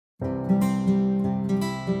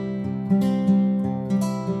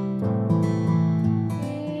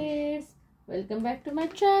Welcome back to my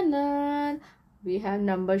channel. We have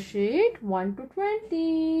number sheet 1 to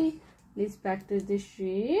 20. Please practice this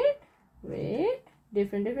sheet with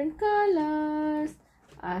different colors.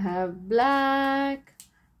 I have black,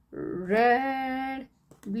 red,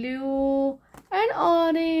 blue and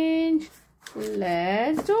orange.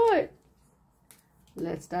 Let's do it.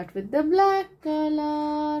 Let's start with the black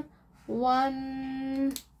color.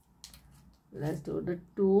 1. Let's do the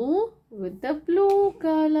 2 with the blue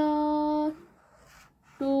color.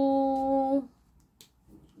 2.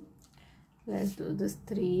 Let's do this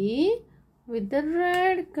 3 with the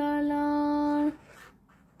red color.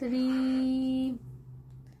 3.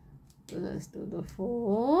 Let's do the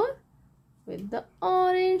 4 with the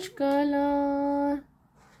orange color.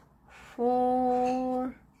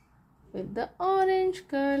 4 with the orange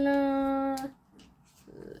color.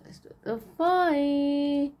 Let's do the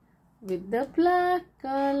 5 with the black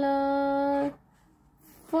color.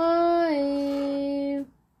 5.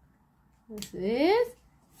 This is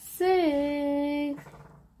 6.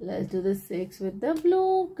 Let's do the 6 with the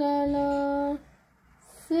blue color.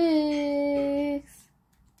 6.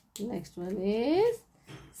 Next one is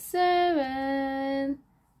 7.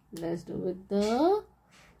 Let's do with the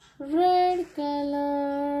red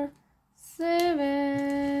color.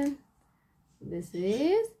 7. This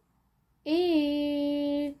is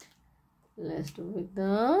 8. Let's do with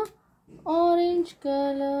the orange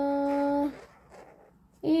color.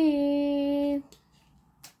 8.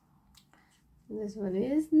 This one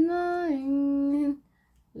is 9.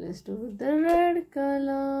 Let's do with the red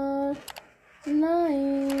color.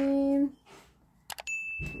 9.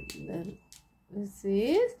 This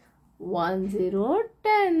is 1, 0,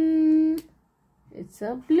 10. It's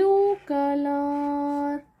a blue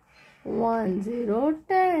color. 1, 0,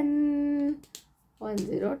 10. 1,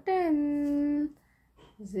 0, 10.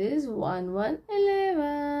 This is 1, 1,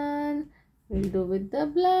 11. We'll do with the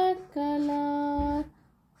black color.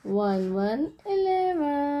 1, 1,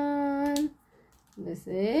 11. This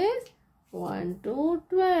is 1, 2,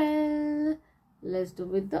 12. Let's do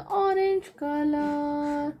with the orange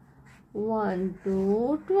color. 1,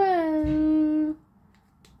 2, 12.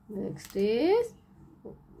 Next is,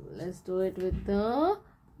 let's do it with the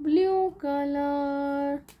blue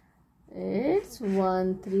color. It's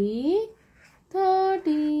 1, 3,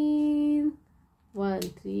 13. 1,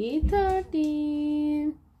 3,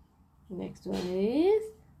 13. Next one is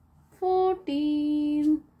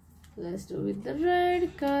 14. Let's do with the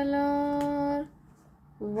red color.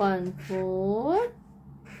 1, 4,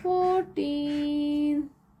 14.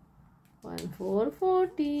 1, 4,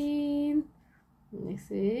 14.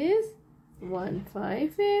 Next is 1,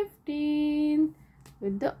 5, 15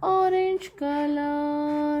 with the orange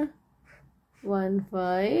color. 1,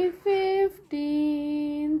 5,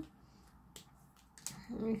 15.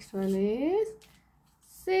 Next one is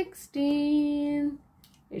 16.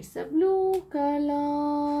 It's a blue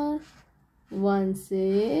color. 1,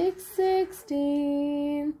 6,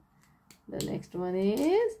 16. The next one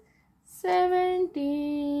is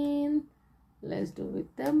 17. Let's do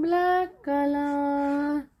with the black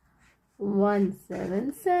color. 1,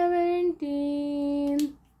 7,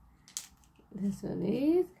 17. This one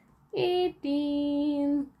is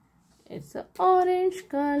 18. It's an orange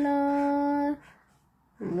color.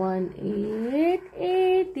 1, 8,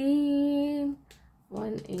 18.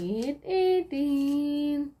 1, 8,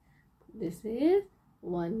 18. This is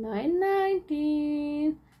 1, 9,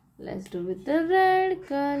 19. Let's do with the red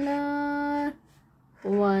color.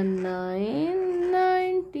 1, 9,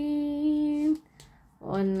 19.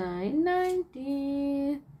 1, 9,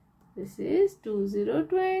 19. This is 2, 0,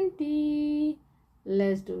 20.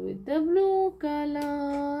 Let's do with the blue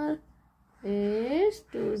color. It's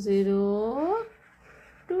 2, 0,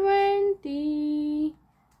 20.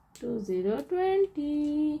 2, 0,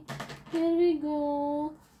 20. Here we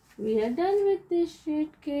go. We are done with this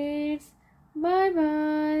sheet, kids. Bye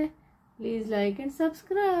bye. Please like and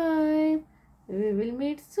subscribe. We will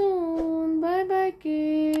meet soon. Bye bye.